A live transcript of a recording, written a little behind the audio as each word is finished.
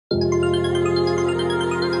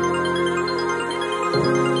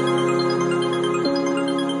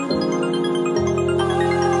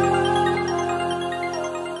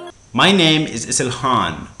My name is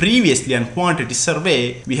Isilhan. Previously on quantity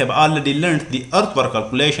survey, we have already learned the earthwork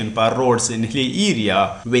calculation per roads in hilly area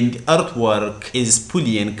when the earthwork is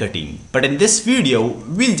pulley and cutting. But in this video,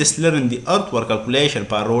 we'll just learn the earthwork calculation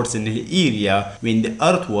per roads in hilly area when the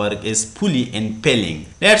earthwork is pulley and pilling.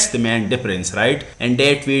 That's the main difference, right? In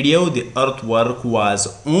that video, the earthwork was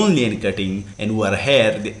only in cutting, and over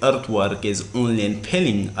here, the earthwork is only in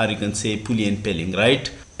pilling, or you can say pulley and pilling, right?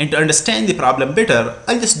 And to understand the problem better,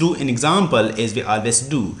 I'll just do an example as we always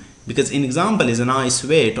do, because an example is a nice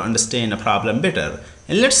way to understand a problem better.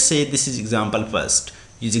 And let's say this is example first.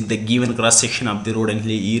 Using the given cross section of the road and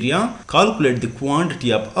hilly area, calculate the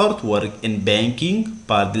quantity of earthwork in banking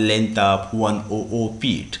per the length of 100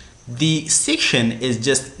 feet. The section is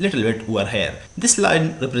just little bit over here. This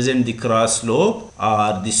line represents the cross slope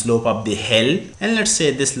or the slope of the hill, and let's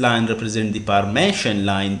say this line represents the permission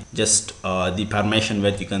line, just the permission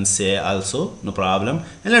width you can say also, no problem.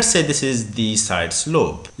 And let's say this is the side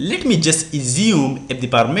slope. Let me just assume if the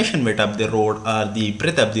permission width of the road or the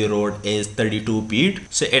breadth of the road is 32 feet,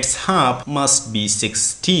 so its half must be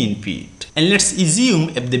 16 feet. And let's assume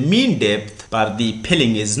if the mean depth per the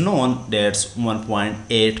pilling is known, that's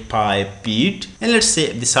 1.85 feet, and let's say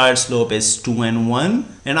if the side slope is 2 and 1,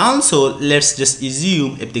 and also let's just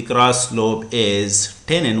assume if the cross slope is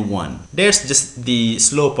 10 and 1. That's just the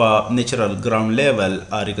slope of natural ground level,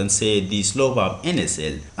 or you can say the slope of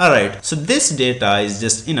NSL. Alright, so this data is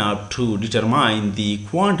just enough to determine the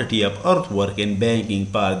quantity of earthwork and banking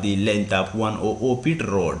per the length of 100 feet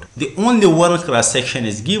road. The only one cross section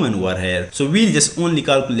is given over here, so we'll just only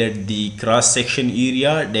calculate the cross section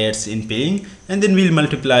area that's in pilling, and then we'll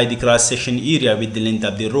multiply the cross section area with the length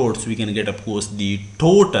of the road, so we can get of course the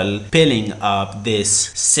total pilling of this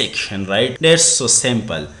section, right? That's so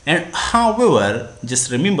simple. And however, just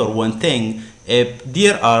remember one thing, if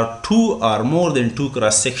there are two or more than two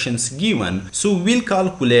cross sections given, so we'll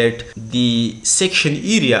calculate the section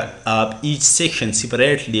area of each section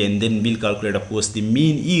separately, and then we'll calculate of course the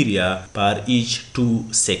mean area per each two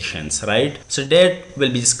sections, right? So that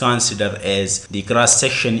will be just considered as the cross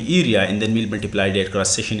section area, and then we'll multiply that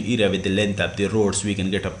cross section area with the length of the road, so we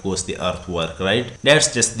can get of course the earthwork, right?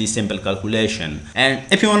 That's just the simple calculation. And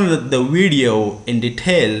if you want the video in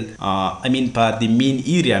detail, per the mean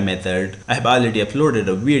area method, I have already uploaded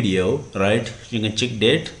a video, right? You can check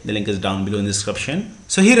that, the link is down below in the description.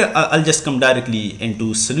 So here I'll just come directly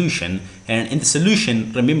into solution, and in the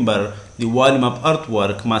solution, remember the volume of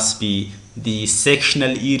earthwork must be the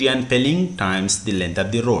sectional area and pilling times the length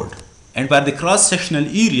of the road. And for the cross sectional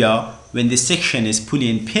area, when the section is pulley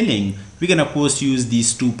and pilling, we can of course use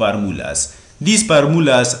these two formulas. These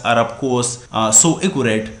formulas are of course so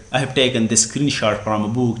accurate. I have taken this screenshot from a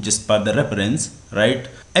book just for the reference, right?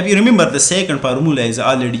 If you remember, the second formula is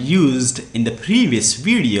already used in the previous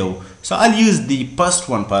video, so I'll use the first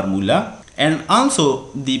one formula. And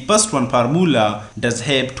also the first one formula does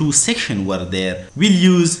have two sections over there. We'll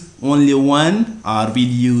use only one, or we'll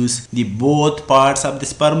use the both parts of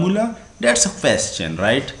this formula. That's a question,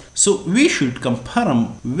 right? So we should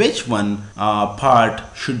confirm which one part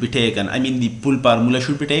should be taken. The full formula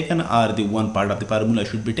should be taken, or the one part of the formula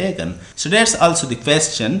should be taken. So that's also the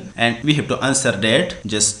question, and we have to answer that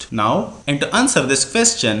just now. And to answer this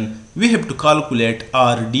question, we have to calculate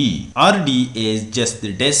RD. RD is just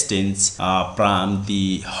the distance from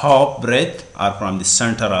the half breadth, or from the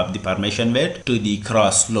center of the permission width to the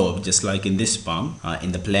cross slope, just like in this form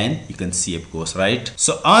in the plan you can see of course, right?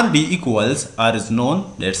 So RD equals, R is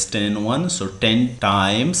known, that's 10 and 1, so 10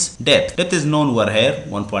 times depth. Depth is known over here,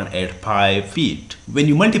 1.85 feet. When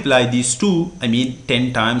you multiply these two,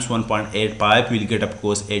 10 times 1.85, we'll get of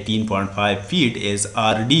course 18.5 feet is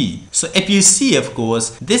RD. So if you see, of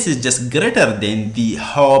course, this is just greater than the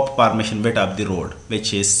half permission width of the road,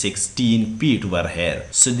 which is 16 feet over here.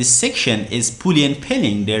 So this section is pulley and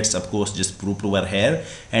pilling, that's of course just proved over here,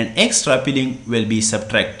 and extra pilling will be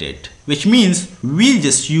subtracted, which means we'll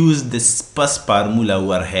just use this first formula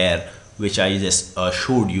over here, which I just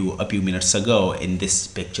showed you a few minutes ago. In this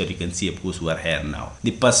picture you can see of course over here now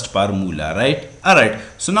the first formula, right? Alright,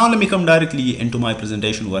 so now let me come directly into my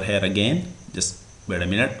presentation over here again. Just wait a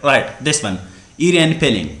minute. Right, this one, area and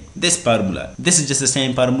pilling, this formula, this is just the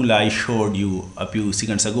same formula I showed you a few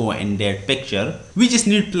seconds ago in that picture. We just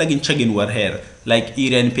need plug in chug in over here, like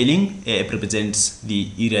area and pilling, it represents the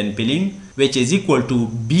area and pilling, which is equal to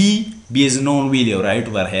B. B is known value, right,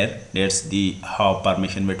 over here, that's the half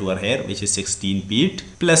permission width over here, which is 16 feet,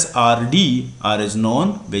 plus RD, R is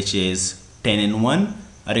known, which is 10 and 1,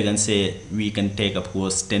 or you can say we can take of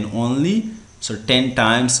course 10 only, so 10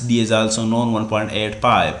 times D is also known,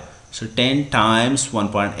 1.85, So 10 times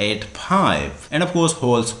 1.85, and of course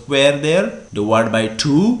whole square there, divided by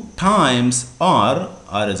 2 times r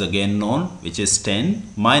is again known, which is 10,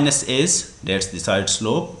 minus s, that's the side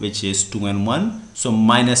slope, which is 2 and 1, so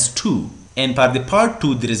minus 2. And for the part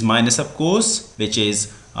 2 there is minus, of course, which is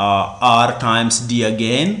r times d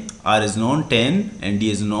again. R is known 10 and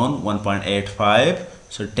d is known 1.85,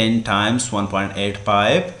 so 10 times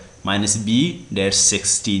 1.85 minus b, that's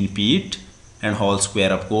 16 feet, and whole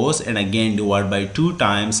square, of course, and again divided by 2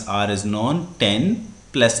 times r is known 10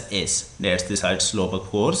 plus s, that's the side slope,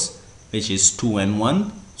 of course, which is 2 and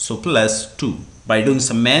 1, so plus 2. By doing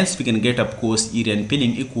some maths, we can get, of course, area and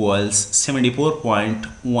pilling equals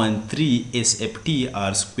 74.13 SFT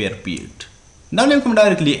r square feet. Now let me come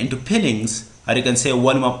directly into pillings, or you can say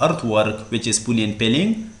volume of earthwork, which is pulley and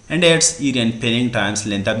pilling, and that's area and pilling times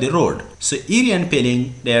length of the road. So area and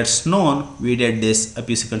pilling, that's known, we did this a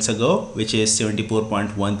few seconds ago, which is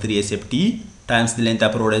 74.13 SFT times the length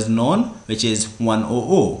of road is known, which is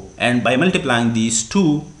 100, and by multiplying these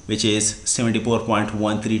two, which is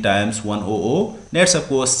 74.13 times 100, that's of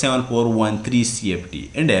course 7413 CFT,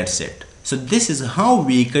 and that's it. So this is how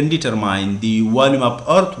we can determine the volume of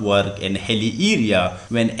earthwork and hilly area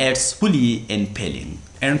when it's pulley and pilling.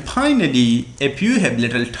 And finally, if you have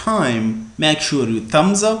little time, make sure you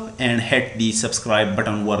thumbs up and hit the subscribe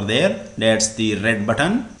button over there, that's the red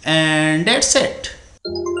button, and that's it.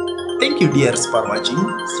 Thank you dears for watching.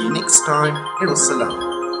 See you next time, and wassalam.